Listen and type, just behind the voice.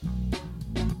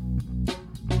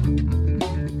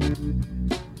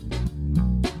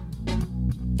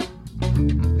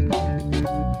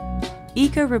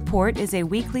Eco Report is a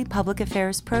weekly public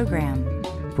affairs program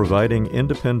providing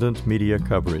independent media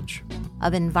coverage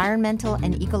of environmental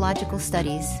and ecological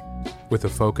studies with a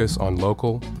focus on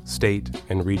local, state,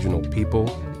 and regional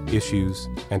people, issues,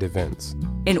 and events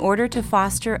in order to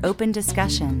foster open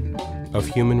discussion of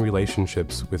human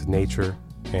relationships with nature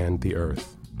and the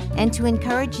earth, and to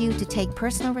encourage you to take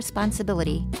personal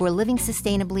responsibility for living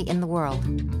sustainably in the world.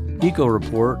 Eco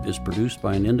Report is produced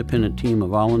by an independent team of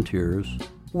volunteers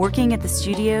working at the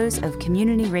studios of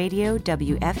Community Radio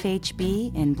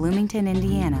WFHB in Bloomington,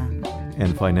 Indiana,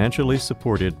 and financially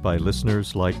supported by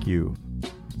listeners like you.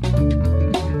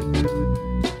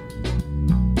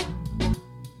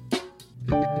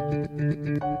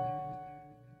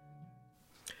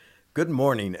 Good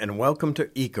morning and welcome to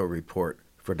Eco Report.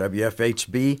 For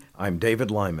WFHB, I'm David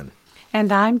Lyman.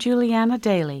 And I'm Julianna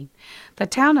Dailey. The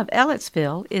town of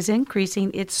Ellettsville is increasing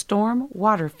its storm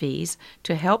water fees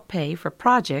to help pay for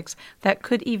projects that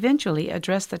could eventually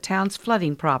address the town's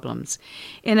flooding problems.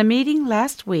 In a meeting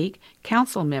last week,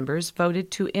 council members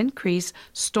voted to increase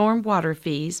storm water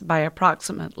fees by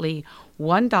approximately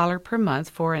 $1 per month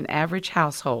for an average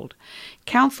household.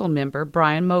 Council member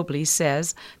Brian Mobley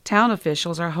says town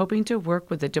officials are hoping to work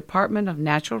with the Department of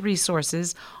Natural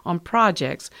Resources on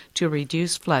projects to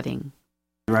reduce flooding.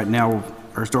 Right now,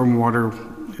 our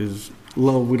stormwater is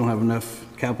low. We don't have enough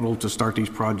capital to start these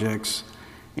projects,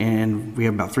 and we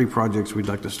have about 3 projects we'd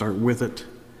like to start with it,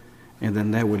 and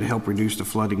then that would help reduce the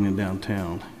flooding in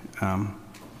downtown.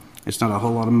 It's not a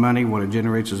whole lot of money. What it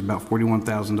generates is about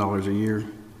 $41,000 a year.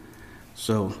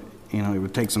 So, it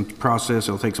would take some process.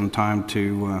 It'll take some time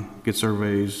to get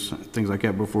surveys, things like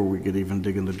that, before we could even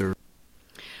dig in the dirt.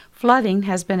 Flooding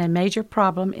has been a major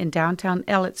problem in downtown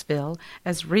Ellettsville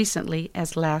as recently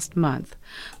as last month.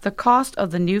 The cost of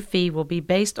the new fee will be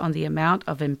based on the amount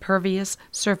of impervious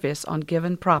surface on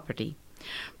given property.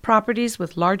 Properties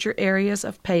with larger areas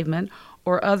of pavement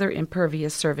or other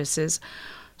impervious surfaces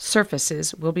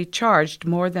will be charged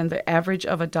more than the average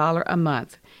of $1 a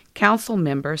month. Council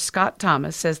member Scott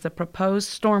Thomas says the proposed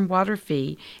stormwater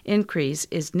fee increase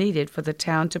is needed for the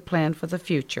town to plan for the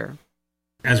future.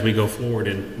 As we go forward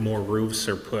and more roofs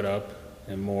are put up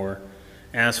and more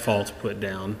asphalt's put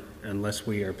down, unless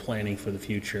we are planning for the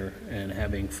future and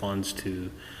having funds to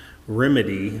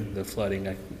remedy the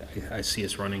flooding, I see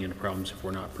us running into problems if we're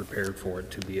not prepared for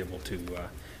it to be able to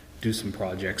do some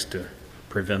projects to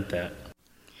prevent that.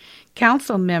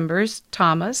 Council members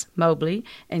Thomas, Mobley,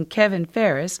 and Kevin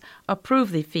Ferris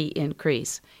approved the fee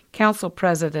increase. Council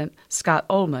President Scott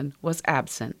Ullman was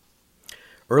absent.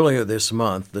 Earlier this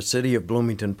month, the City of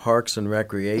Bloomington Parks and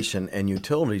Recreation and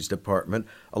Utilities Department,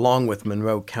 along with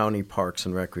Monroe County Parks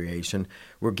and Recreation,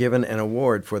 were given an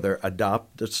award for their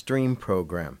Adopt a Stream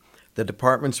program. The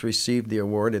departments received the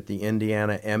award at the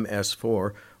Indiana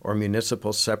MS4, or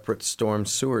Municipal Separate Storm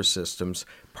Sewer Systems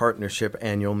Partnership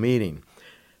Annual Meeting.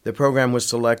 The program was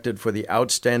selected for the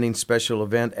Outstanding Special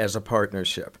Event as a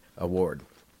Partnership award.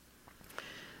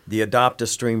 The Adopt a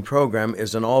Stream program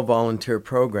is an all-volunteer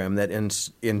program that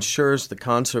ensures the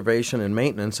conservation and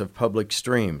maintenance of public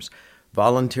streams.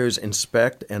 Volunteers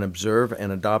inspect and observe an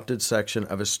adopted section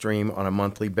of a stream on a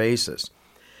monthly basis.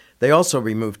 They also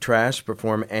remove trash,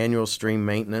 perform annual stream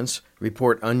maintenance,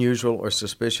 report unusual or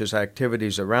suspicious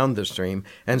activities around the stream,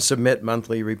 and submit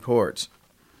monthly reports.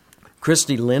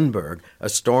 Christy Lindberg, a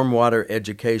stormwater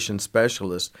education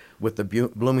specialist with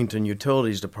the Bloomington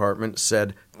Utilities Department,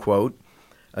 said, quote,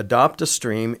 "Adopt a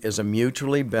Stream is a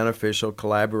mutually beneficial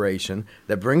collaboration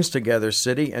that brings together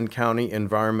city and county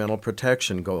environmental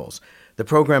protection goals. The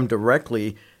program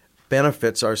directly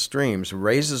benefits our streams,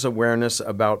 raises awareness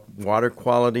about water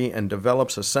quality, and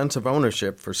develops a sense of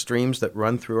ownership for streams that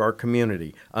run through our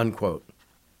community," unquote.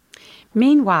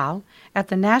 Meanwhile, at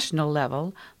the national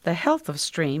level, the health of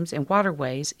streams and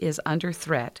waterways is under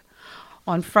threat.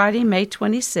 On Friday, May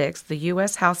 26, the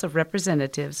U.S. House of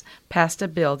Representatives passed a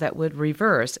bill that would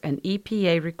reverse an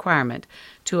EPA requirement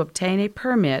to obtain a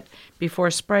permit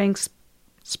before spraying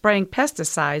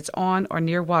pesticides on or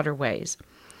near waterways.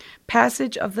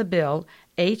 Passage of the bill,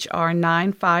 H.R.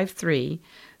 953,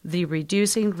 the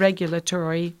Reducing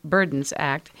Regulatory Burdens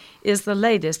Act, is the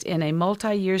latest in a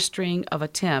multi-year string of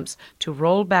attempts to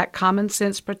roll back common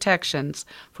sense protections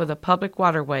for the public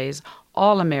waterways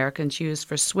all Americans use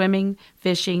for swimming,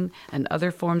 fishing, and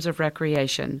other forms of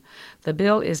recreation. The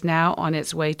bill is now on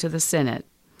its way to the Senate.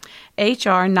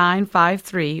 H.R.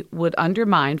 953 would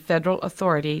undermine federal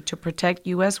authority to protect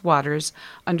U.S. waters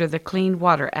under the Clean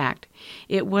Water Act.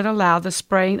 It would allow the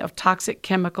spraying of toxic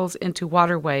chemicals into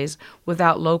waterways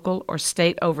without local or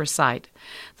state oversight.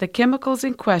 The chemicals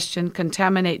in question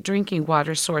contaminate drinking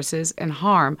water sources and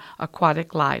harm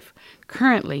aquatic life.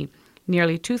 Currently,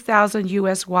 nearly 2,000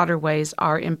 U.S. waterways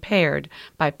are impaired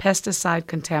by pesticide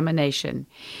contamination.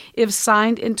 If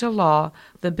signed into law,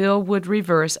 the bill would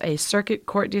reverse a circuit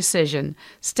court decision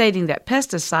stating that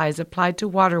pesticides applied to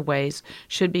waterways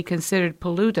should be considered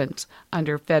pollutants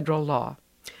under federal law.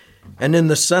 And in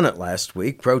the Senate last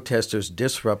week, protesters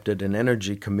disrupted an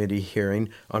Energy Committee hearing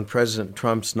on President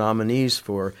Trump's nominees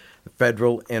for the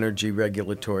Federal Energy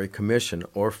Regulatory Commission,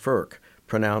 or FERC,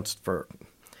 pronounced FERC.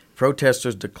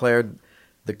 Protesters declared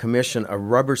the commission a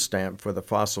rubber stamp for the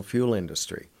fossil fuel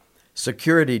industry.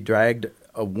 Security dragged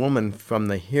a woman from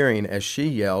the hearing as she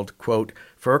yelled, quote,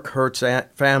 "FERC hurts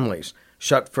families.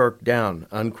 Shut FERC down,"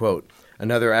 unquote.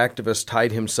 Another activist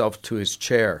tied himself to his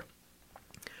chair.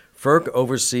 FERC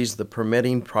oversees the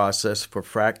permitting process for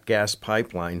fracked gas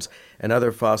pipelines and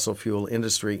other fossil fuel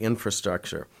industry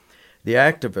infrastructure. The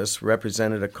activists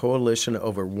represented a coalition of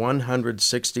over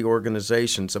 160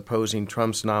 organizations opposing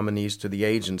Trump's nominees to the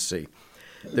agency.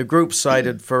 The group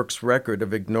cited FERC's record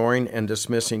of ignoring and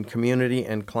dismissing community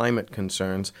and climate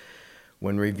concerns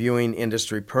when reviewing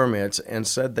industry permits and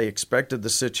said they expected the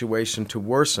situation to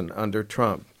worsen under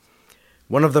Trump.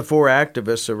 One of the four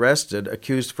activists arrested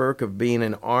accused FERC of being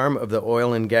an arm of the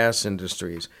oil and gas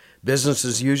industries. Business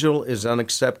as usual is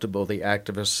unacceptable, the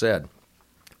activist said,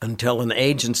 until an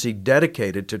agency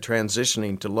dedicated to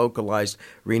transitioning to localized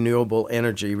renewable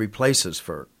energy replaces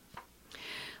FERC.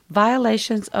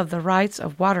 Violations of the rights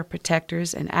of water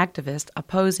protectors and activists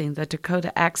opposing the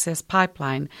Dakota Access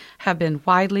Pipeline have been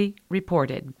widely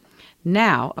reported.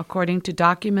 Now, according to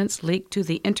documents leaked to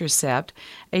The Intercept,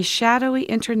 a shadowy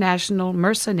international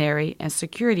mercenary and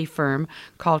security firm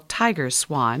called Tiger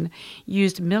Swan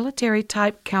used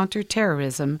military-type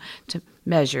counterterrorism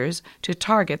measures to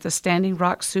target the Standing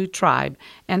Rock Sioux tribe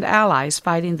and allies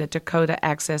fighting the Dakota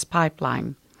Access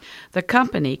Pipeline. The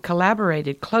company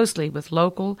collaborated closely with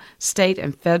local, state,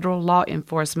 and federal law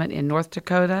enforcement in North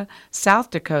Dakota,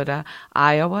 South Dakota,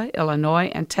 Iowa,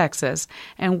 Illinois, and Texas,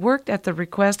 and worked at the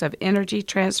request of Energy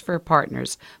Transfer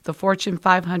Partners, the Fortune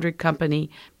 500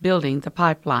 company building the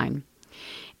pipeline.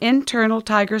 Internal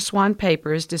Tiger Swan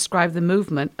papers describe the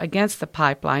movement against the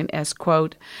pipeline as,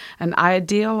 quote, an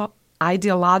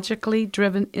ideologically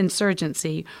driven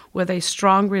insurgency with a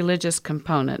strong religious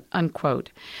component, unquote,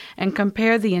 and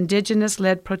compare the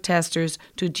indigenous-led protesters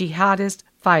to jihadist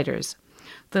fighters.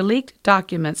 The leaked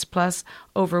documents, plus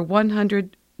over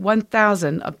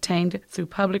 1,000 obtained through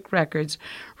public records,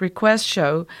 requests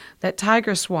show that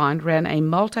Tiger Swan ran a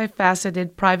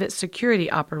multifaceted private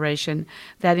security operation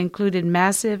that included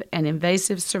massive and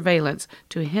invasive surveillance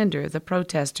to hinder the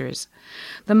protesters.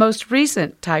 The most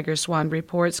recent Tiger Swan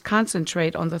reports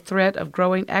concentrate on the threat of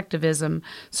growing activism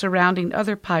surrounding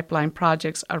other pipeline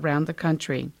projects around the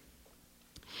country.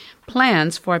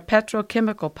 Plans for a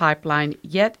petrochemical pipeline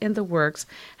yet in the works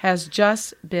has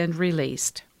just been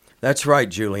released. That's right,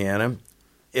 Julianna.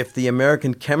 If the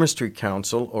American Chemistry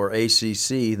Council, or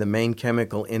ACC, the main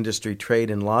chemical industry trade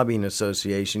and lobbying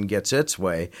association, gets its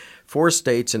way, 4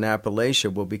 states in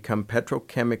Appalachia will become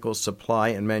petrochemical supply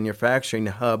and manufacturing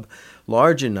hub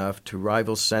large enough to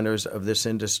rival centers of this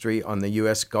industry on the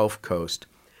U.S. Gulf Coast.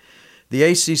 The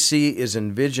ACC is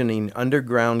envisioning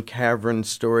underground cavern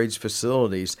storage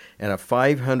facilities and a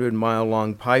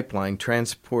 500-mile-long pipeline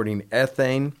transporting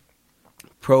ethane,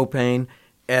 propane,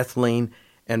 ethylene,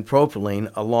 and propylene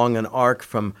along an arc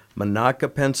from Monaca,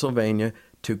 Pennsylvania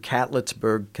to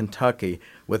Catlettsburg, Kentucky,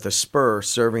 with a spur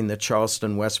serving the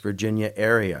Charleston, West Virginia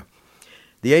area.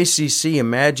 The ACC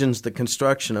imagines the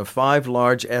construction of 5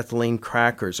 large ethylene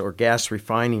crackers or gas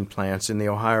refining plants in the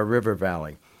Ohio River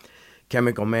Valley.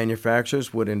 Chemical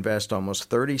manufacturers would invest almost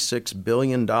 $36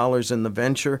 billion in the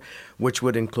venture, which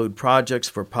would include projects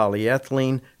for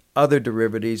polyethylene, other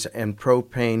derivatives, and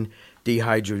propane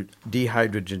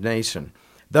dehydrogenation.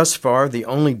 Thus far, the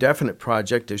only definite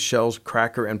project is Shell's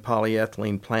cracker and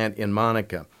polyethylene plant in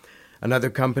Monaca. Another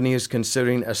company is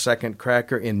considering a second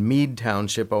cracker in Meade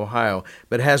Township, Ohio,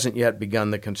 but hasn't yet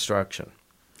begun the construction.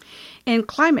 In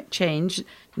climate change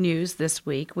news this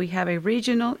week, we have a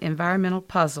regional environmental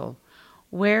puzzle.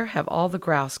 Where have all the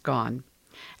grouse gone?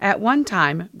 At one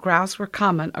time, grouse were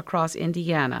common across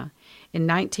Indiana. In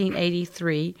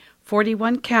 1983,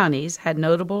 41 counties had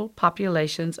notable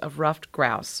populations of ruffed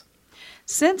grouse.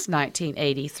 Since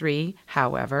 1983,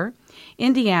 however,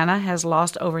 Indiana has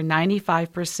lost over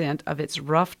 95% of its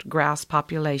ruffed grouse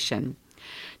population.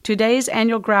 Today's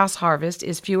annual grouse harvest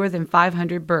is fewer than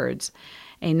 500 birds,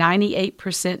 a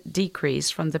 98% decrease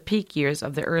from the peak years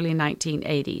of the early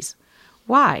 1980s.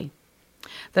 Why?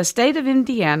 The state of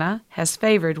Indiana has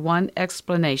favored one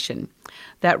explanation,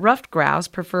 that ruffed grouse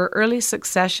prefer early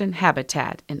succession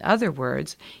habitat, in other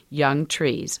words, young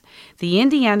trees. The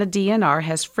Indiana DNR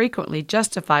has frequently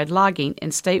justified logging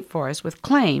in state forests with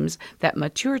claims that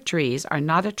mature trees are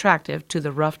not attractive to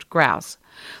the ruffed grouse.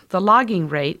 The logging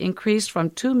rate increased from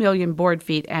 2 million board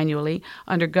feet annually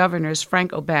under Governors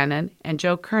Frank O'Bannon and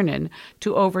Joe Kernan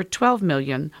to over 12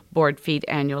 million board feet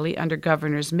annually under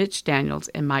Governors Mitch Daniels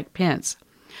and Mike Pence.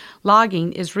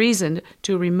 Logging is reasoned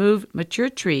to remove mature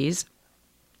trees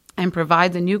and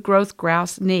provide the new growth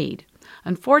grouse need.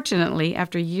 Unfortunately,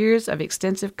 after years of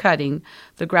extensive cutting,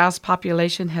 the grouse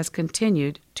population has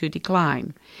continued to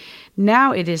decline.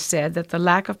 Now it is said that the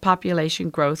lack of population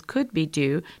growth could be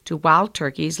due to wild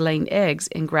turkeys laying eggs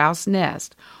in grouse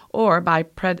nests or by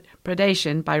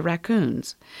predation by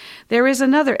raccoons. There is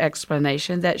another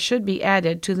explanation that should be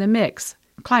added to the mix: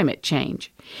 climate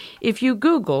change. If you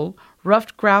Google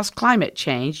ruffed grouse climate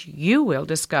change, you will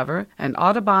discover an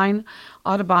Audubon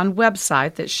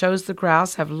website that shows the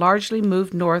grouse have largely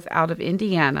moved north out of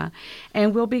Indiana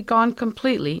and will be gone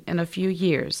completely in a few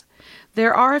years.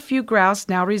 There are a few grouse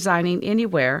now resigning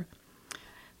anywhere.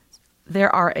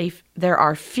 There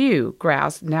are few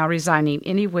grouse now resigning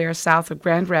anywhere south of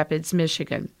Grand Rapids,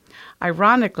 Michigan.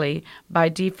 Ironically, by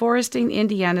deforesting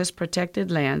Indiana's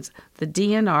protected lands, the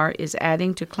DNR is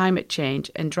adding to climate change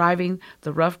and driving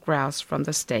the ruffed grouse from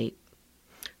the state.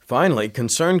 Finally,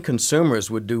 concerned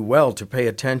consumers would do well to pay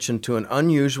attention to an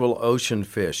unusual ocean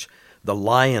fish, the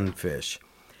lionfish.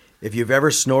 If you've ever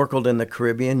snorkeled in the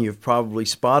Caribbean, you've probably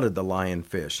spotted the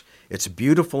lionfish. It's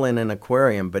beautiful in an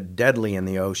aquarium, but deadly in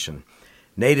the ocean.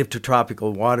 Native to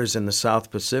tropical waters in the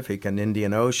South Pacific and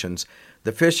Indian Oceans,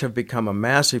 the fish have become a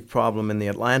massive problem in the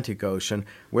Atlantic Ocean,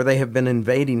 where they have been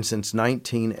invading since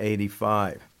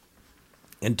 1985.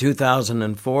 In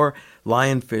 2004,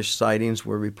 lionfish sightings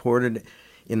were reported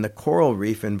in the coral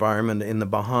reef environment in the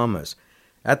Bahamas.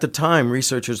 At the time,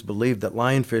 researchers believed that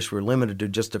lionfish were limited to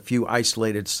just a few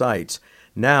isolated sites.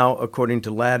 Now, according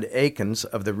to Lad Akins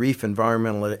of the Reef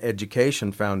Environmental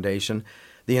Education Foundation,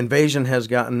 the invasion has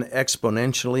gotten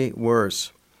exponentially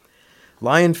worse.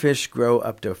 Lionfish grow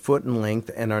up to a foot in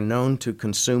length and are known to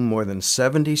consume more than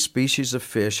 70 species of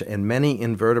fish and many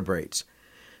invertebrates.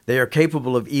 They are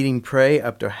capable of eating prey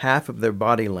up to half of their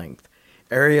body length.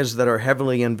 Areas that are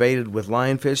heavily invaded with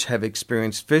lionfish have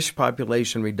experienced fish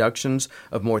population reductions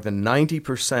of more than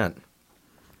 90%.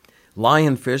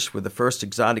 Lionfish were the first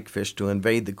exotic fish to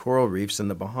invade the coral reefs in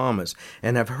the Bahamas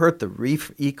and have hurt the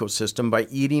reef ecosystem by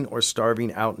eating or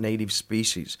starving out native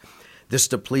species. This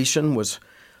depletion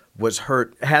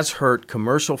has hurt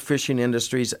commercial fishing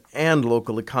industries and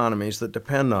local economies that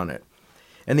depend on it.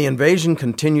 And the invasion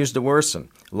continues to worsen.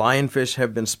 Lionfish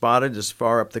have been spotted as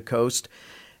far up the coast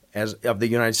of the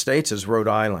United States as Rhode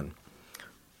Island.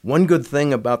 One good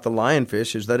thing about the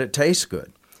lionfish is that it tastes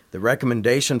good. The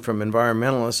recommendation from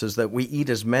environmentalists is that we eat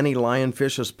as many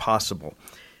lionfish as possible.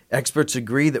 Experts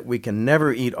agree that we can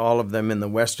never eat all of them in the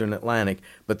western Atlantic,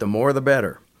 but the more the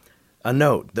better. A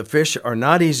note, the fish are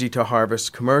not easy to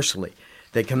harvest commercially.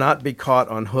 They cannot be caught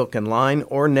on hook and line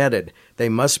or netted. They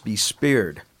must be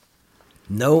speared.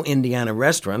 No Indiana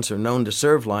restaurants are known to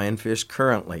serve lionfish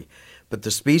currently, but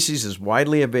the species is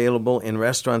widely available in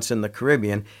restaurants in the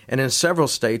Caribbean and in several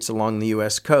states along the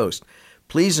U.S. coast.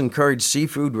 Please encourage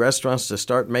seafood restaurants to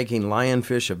start making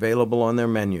lionfish available on their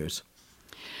menus.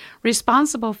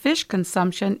 Responsible fish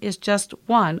consumption is just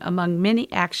one among many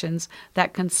actions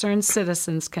that concerned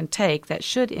citizens can take that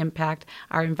should impact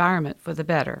our environment for the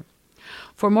better.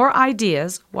 For more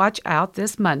ideas, watch out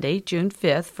this Monday, June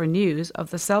 5th, for news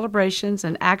of the celebrations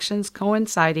and actions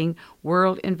coinciding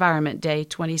World Environment Day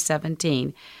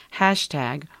 2017,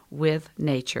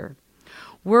 #WithNature.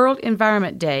 World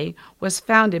Environment Day was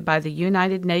founded by the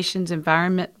United Nations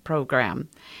Environment Program,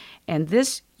 and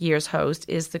this year's host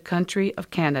is the country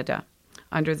of Canada,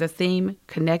 under the theme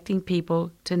Connecting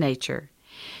People to Nature.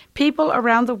 People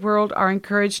around the world are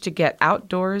encouraged to get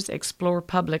outdoors, explore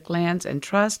public lands and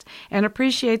trust, and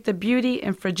appreciate the beauty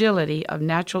and fragility of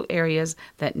natural areas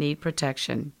that need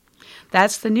protection.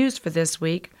 That's the news for this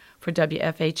week. For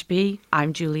WFHB,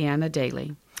 I'm Julianna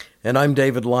Dailey. And I'm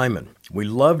David Lyman. We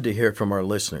love to hear from our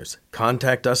listeners.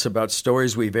 Contact us about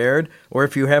stories we've aired, or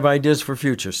if you have ideas for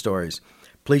future stories.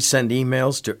 Please send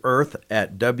emails to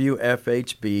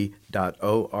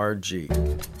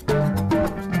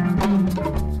earth@wfhb.org.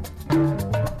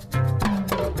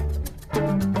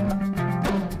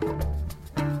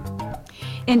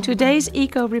 In today's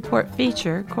Eco Report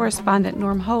feature, correspondent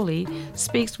Norm Holy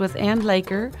speaks with Ann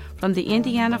Laker from the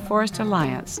Indiana Forest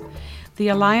Alliance. The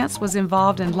Alliance was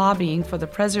involved in lobbying for the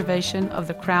preservation of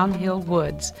the Crown Hill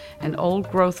Woods, an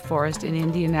old-growth forest in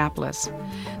Indianapolis.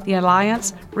 The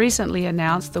Alliance recently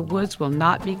announced the woods will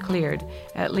not be cleared,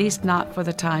 at least not for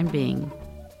the time being.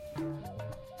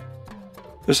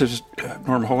 This is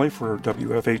Norm Holy for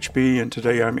WFHB, and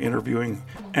today I'm interviewing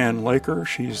Ann Laker.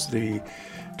 She's the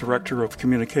Director of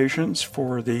Communications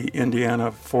for the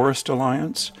Indiana Forest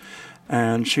Alliance,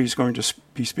 and she's going to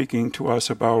be speaking to us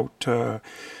about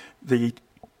the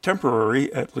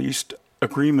temporary, at least,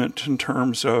 agreement in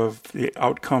terms of the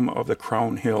outcome of the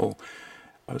Crown Hill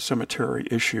cemetery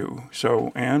issue.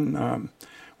 So, Ann,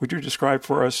 would you describe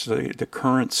for us the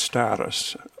current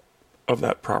status of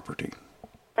that property?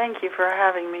 Thank you for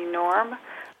having me, Norm.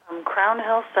 Crown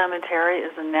Hill Cemetery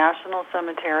is a national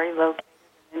cemetery located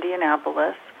in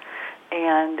Indianapolis,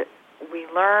 and we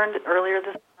learned earlier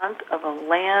this month of a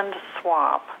land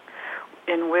swap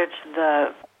in which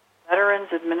the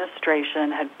Veterans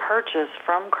Administration had purchased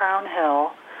from Crown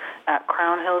Hill, at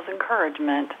Crown Hill's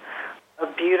encouragement, a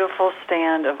beautiful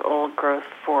stand of old-growth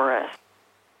forest.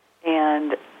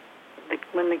 And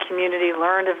when the community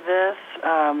learned of this,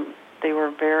 they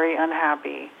were very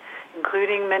unhappy,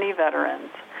 including many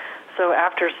veterans. So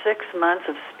after 6 months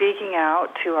of speaking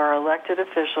out to our elected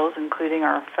officials, including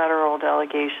our federal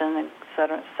delegation, and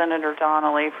Senator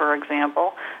Donnelly, for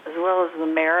example, as well as the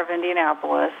mayor of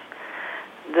Indianapolis,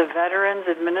 the Veterans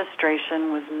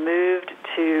Administration was moved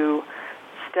to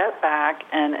step back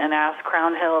and ask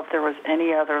Crown Hill if there was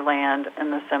any other land in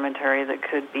the cemetery that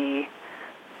could be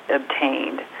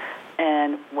obtained.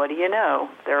 And what do you know?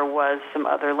 There was some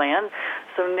other land.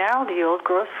 So now the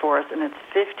old-growth forest, and it's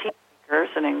 15 acres,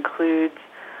 and includes,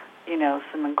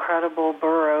 some incredible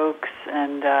bur oaks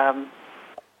and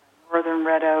northern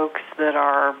red oaks that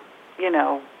are,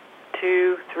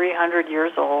 200-300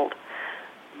 years old.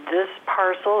 This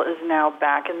parcel is now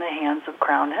back in the hands of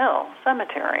Crown Hill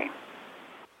Cemetery.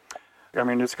 I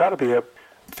mean, it's got to be a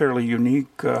fairly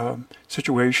unique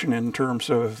situation in terms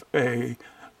of a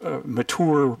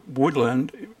mature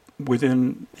woodland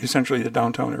within essentially the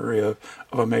downtown area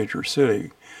of a major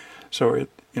city. So it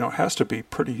has to be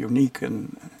pretty unique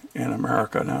in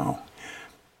America now.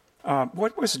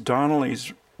 What was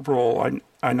Donnelly's role?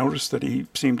 I noticed that he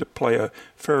seemed to play a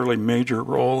fairly major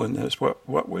role in this.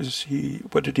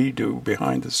 What did he do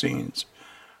behind the scenes?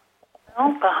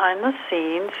 Well, behind the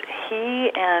scenes, he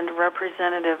and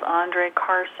Representative Andre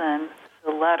Carson,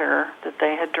 the letter that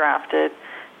they had drafted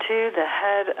to the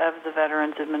head of the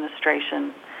Veterans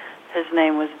Administration. His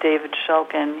name was David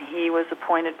Shulkin. He was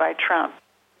appointed by Trump.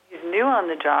 He's new on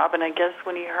the job, and I guess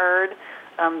when he heard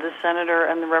the senator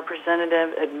and the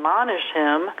representative admonish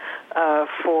him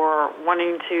for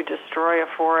wanting to destroy a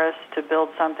forest to build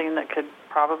something that could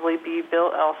probably be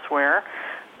built elsewhere,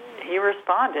 he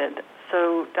responded.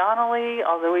 So Donnelly,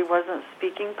 although he wasn't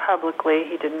speaking publicly,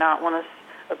 he did not want to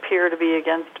appear to be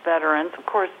against veterans. Of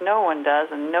course, no one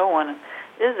does, and no one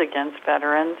is against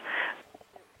veterans.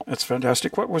 That's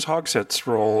fantastic. What was Hogsett's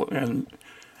role in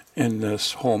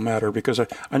this whole matter? Because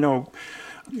I know,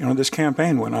 this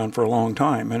campaign went on for a long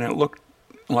time, and it looked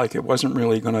like it wasn't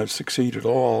really going to succeed at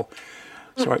all.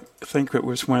 So I think it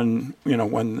was when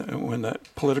the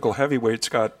political heavyweights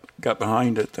got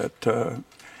behind it that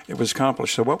it was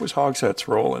accomplished. So what was Hogsett's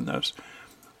role in this?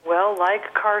 Well,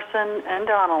 like Carson and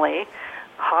Donnelly,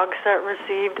 Hogsett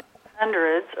received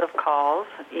hundreds of calls,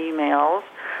 emails,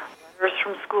 letters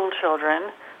from school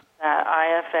children that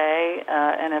IFA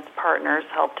and its partners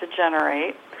helped to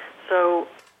generate. So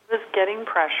it was getting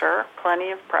pressure,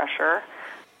 plenty of pressure.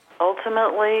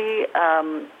 Ultimately,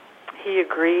 he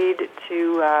agreed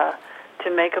to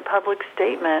make a public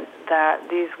statement that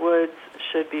these woods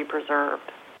should be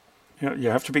preserved. You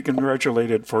have to be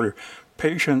congratulated for your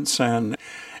patience and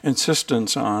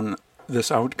insistence on this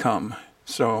outcome.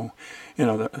 So,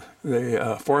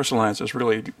 the Forest Alliance has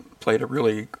really played a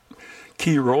really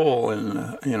key role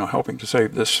in, helping to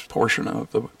save this portion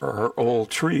of our old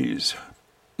trees.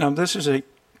 Now, this is a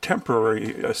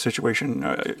temporary situation.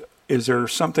 Is there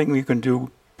something we can do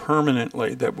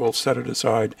permanently that will set it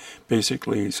aside,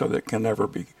 basically, so that it can never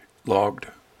be logged?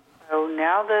 So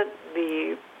now that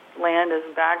the land is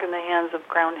back in the hands of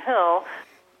Crown Hill,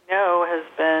 has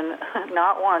been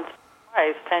not once,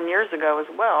 twice, 10 years ago as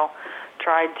well,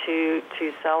 tried to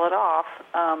sell it off.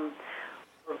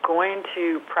 We're going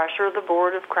to pressure the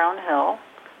board of Crown Hill,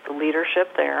 the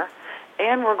leadership there,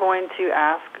 and we're going to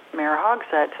ask Mayor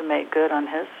Hogsett to make good on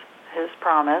his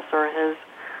promise or his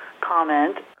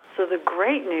comment. So the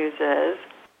great news is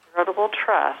charitable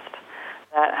trust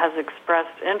that has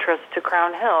expressed interest to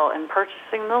Crown Hill in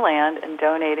purchasing the land and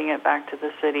donating it back to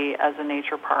the city as a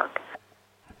nature park.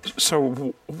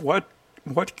 So what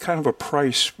kind of a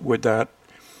price would that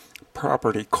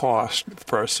property cost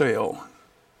for a sale?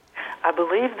 I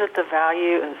believe that the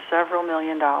value is several $1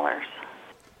 million.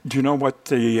 Do you know what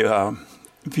the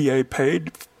VA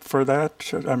paid for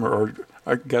that? Or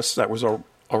I guess that was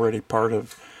already part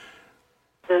of...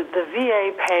 The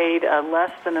VA paid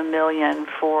less than $1 million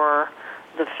for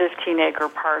the 15-acre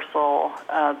parcel,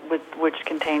 which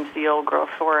contains the old-growth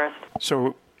forest.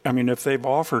 So, if they've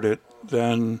offered it,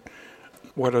 then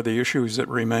what are the issues that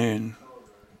remain?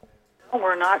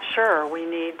 We're not sure. We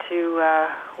need to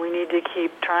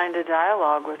keep trying to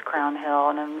dialogue with Crown Hill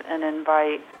and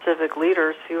invite civic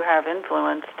leaders who have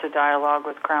influence to dialogue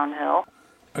with Crown Hill.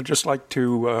 I'd just like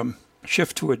to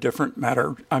shift to a different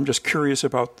matter. I'm just curious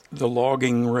about the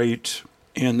logging rate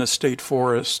in the state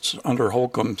forests under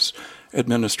Holcomb's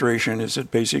administration. Is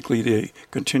it basically the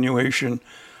continuation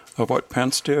of what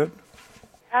Pence did?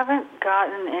 Haven't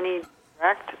gotten any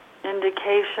direct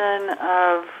indication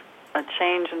of a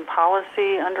change in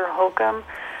policy under Holcomb.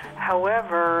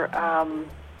 However,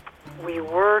 we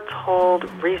were told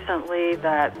recently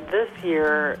that this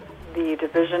year the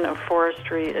Division of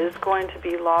Forestry is going to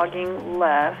be logging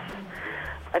less.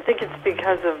 I think it's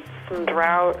because of some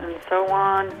drought and so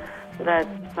on that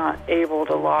it's not able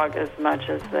to log as much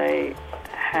as they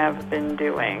have been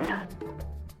doing.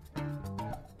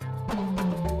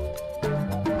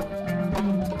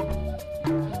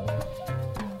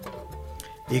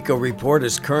 Eco Report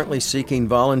is currently seeking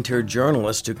volunteer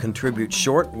journalists to contribute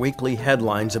short weekly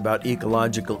headlines about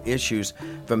ecological issues,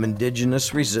 from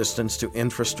indigenous resistance to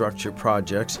infrastructure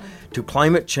projects to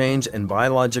climate change and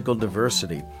biological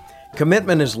diversity.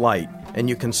 Commitment is light, and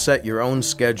you can set your own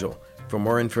schedule. For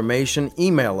more information,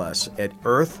 email us at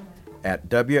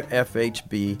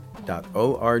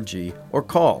earth@wfhb.org or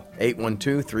call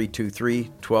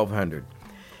 812-323-1200.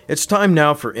 It's time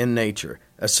now for In Nature,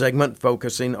 a segment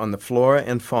focusing on the flora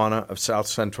and fauna of South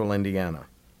Central Indiana.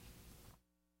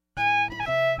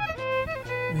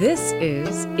 This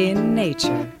is In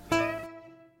Nature.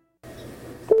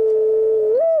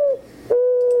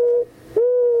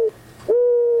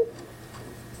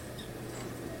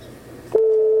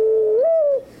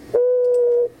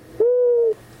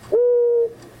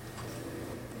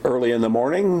 Early in the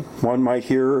morning, one might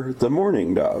hear the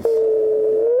mourning dove,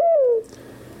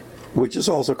 which is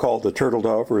also called the turtle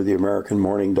dove or the American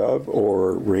mourning dove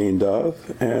or rain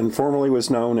dove, and formerly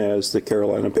was known as the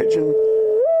Carolina pigeon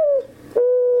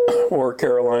or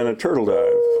Carolina turtle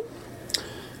dove.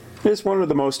 It is one of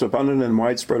the most abundant and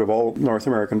widespread of all North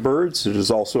American birds. It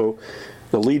is also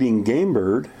the leading game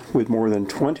bird, with more than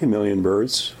 20 million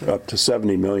birds, up to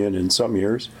 70 million in some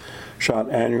years,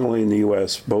 shot annually in the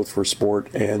U.S., both for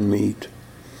sport and meat.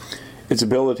 Its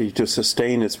ability to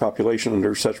sustain its population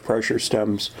under such pressure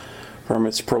stems from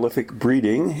its prolific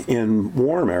breeding in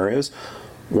warm areas.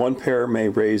 One pair may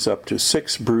raise up to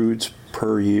 6 broods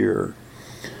per year.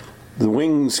 The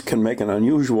wings can make an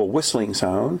unusual whistling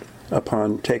sound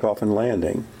upon takeoff and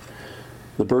landing.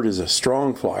 The bird is a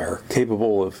strong flyer,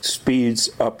 capable of speeds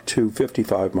up to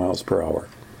 55 miles per hour.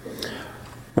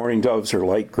 Mourning doves are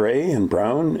light gray and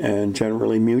brown and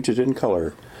generally muted in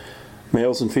color.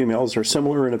 Males and females are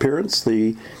similar in appearance.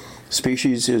 The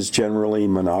species is generally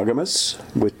monogamous,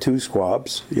 with 2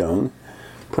 squabs, young,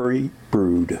 per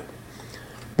brood.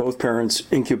 Both parents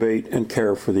incubate and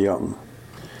care for the young.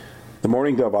 The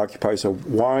mourning dove occupies a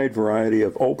wide variety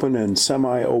of open and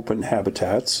semi-open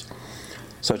habitats,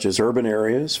 such as urban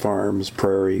areas, farms,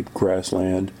 prairie,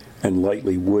 grassland, and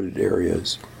lightly wooded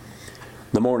areas.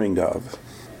 The mourning dove.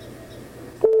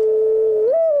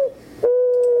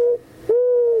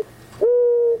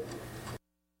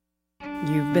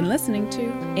 You've been listening to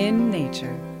In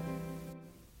Nature.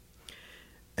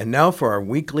 And now for our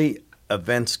weekly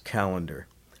events calendar.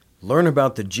 Learn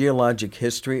about the geologic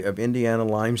history of Indiana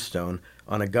limestone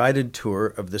on a guided tour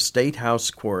of the State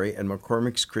House Quarry at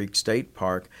McCormick's Creek State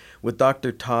Park with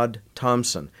Dr. Todd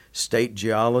Thompson, State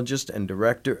Geologist and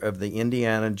Director of the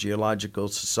Indiana Geological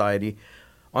Society,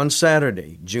 on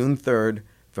Saturday, June 3rd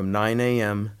from 9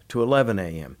 a.m. to 11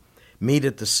 a.m. Meet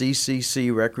at the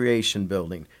CCC Recreation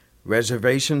Building.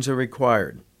 Reservations are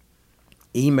required.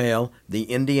 Email the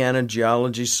Indiana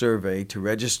Geology Survey to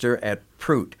register at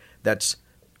PROOT, that's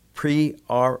PROOT,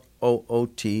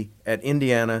 at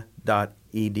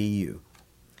indiana.edu.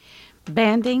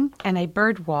 Banding and a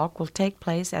bird walk will take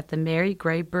place at the Mary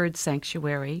Gray Bird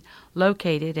Sanctuary,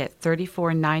 located at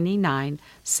 3499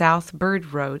 South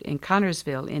Bird Road in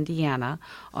Connersville, Indiana,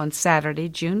 on Saturday,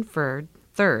 June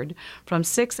 3rd from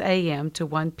 6 a.m. to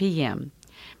 1 p.m.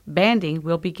 Banding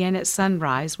will begin at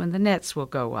sunrise when the nets will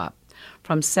go up.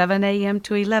 From 7 a.m.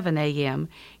 to 11 a.m.,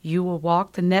 you will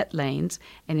walk the net lanes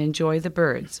and enjoy the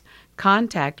birds.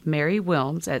 Contact Mary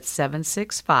Wilms at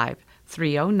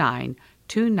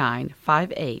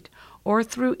 765-309-2958 or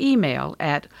through email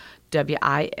at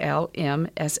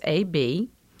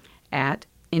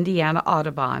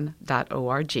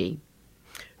wilmsab@indianaaudubon.org.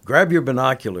 Grab your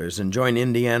binoculars and join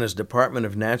Indiana's Department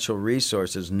of Natural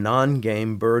Resources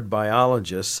non-game bird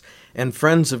biologists and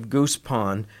Friends of Goose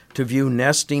Pond to view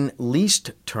nesting least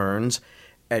terns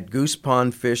at Goose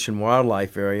Pond Fish and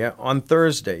Wildlife Area on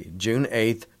Thursday, June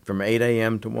 8th from 8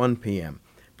 a.m. to 1 p.m.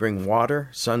 Bring water,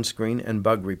 sunscreen, and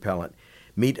bug repellent.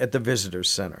 Meet at the Visitors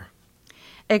Center.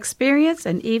 Experience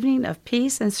an evening of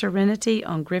peace and serenity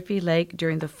on Griffey Lake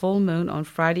during the full moon on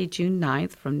Friday, June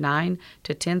 9th from 9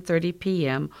 to 10:30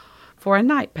 p.m. for a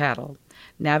night paddle.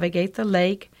 Navigate the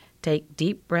lake, take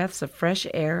deep breaths of fresh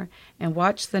air, and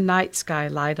watch the night sky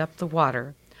light up the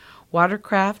water.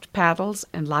 Watercraft, paddles,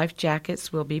 and life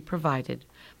jackets will be provided.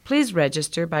 Please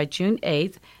register by June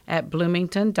 8th at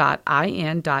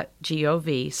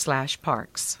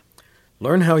bloomington.in.gov/parks.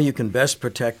 Learn how you can best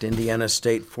protect Indiana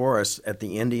State Forests at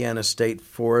the Indiana State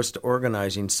Forest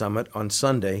Organizing Summit on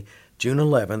Sunday, June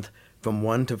 11th from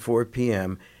 1 to 4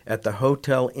 p.m. at the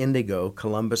Hotel Indigo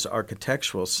Columbus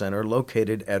Architectural Center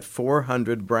located at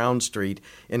 400 Brown Street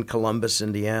in Columbus,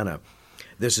 Indiana.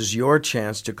 This is your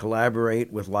chance to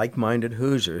collaborate with like-minded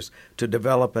Hoosiers to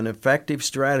develop an effective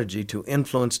strategy to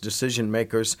influence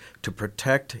decision-makers to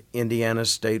protect Indiana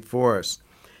State Forests.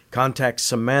 Contact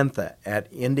Samantha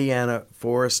at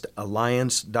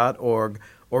indianaforestalliance.org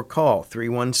or call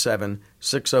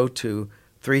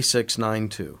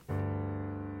 317-602-3692.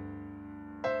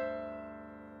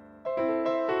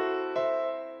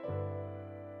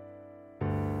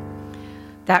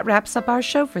 That wraps up our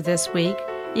show for this week.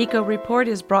 Eco Report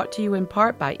is brought to you in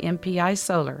part by MPI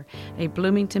Solar, a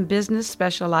Bloomington business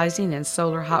specializing in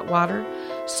solar hot water,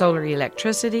 solar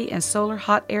electricity, and solar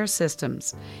hot air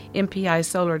systems. MPI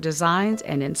Solar designs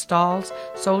and installs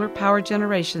solar power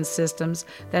generation systems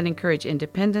that encourage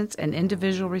independence and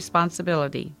individual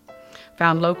responsibility.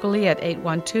 Found locally at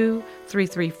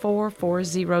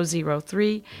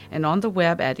 812-334-4003 and on the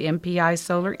web at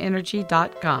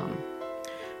mpisolarenergy.com.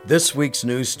 This week's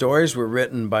news stories were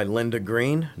written by Linda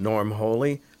Greene, Norm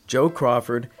Holy, Joe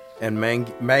Crawford, and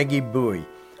Maggie Bui.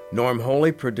 Norm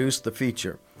Holy produced the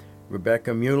feature.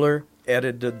 Rebecca Mueller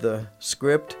edited the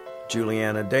script.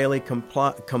 Julianna Dailey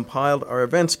compiled our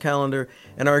events calendar,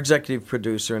 and our executive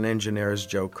producer and engineer is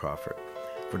Joe Crawford.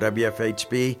 For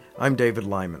WFHB, I'm David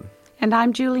Lyman. And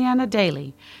I'm Julianna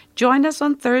Dailey. Join us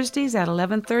on Thursdays at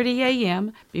 11:30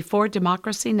 a.m. before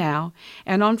Democracy Now!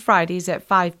 And on Fridays at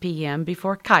 5 p.m.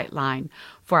 before Kite Line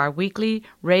for our weekly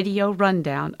radio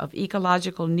rundown of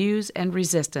ecological news and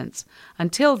resistance.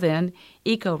 Until then,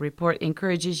 Eco Report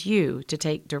encourages you to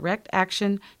take direct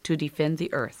action to defend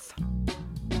the Earth.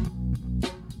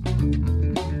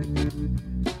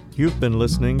 You've been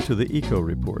listening to the Eco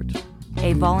Report,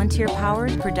 a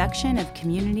volunteer-powered production of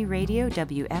Community Radio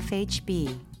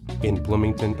WFHB in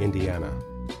Bloomington, Indiana.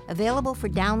 Available for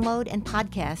download and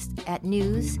podcast at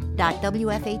news.wfhb.org.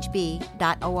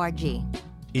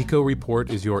 Eco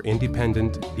Report is your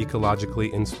independent,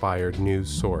 ecologically inspired news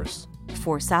source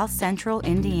for South Central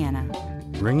Indiana,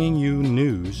 bringing you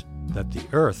news that the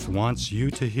Earth wants you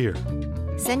to hear.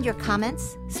 Send your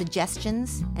comments,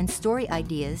 suggestions, and story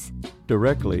ideas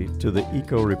directly to the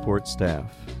Eco Report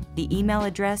staff. The email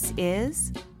address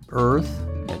is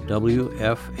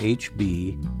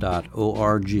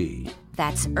earth@wfhb.org.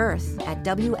 That's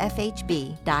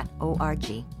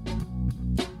earth@wfhb.org.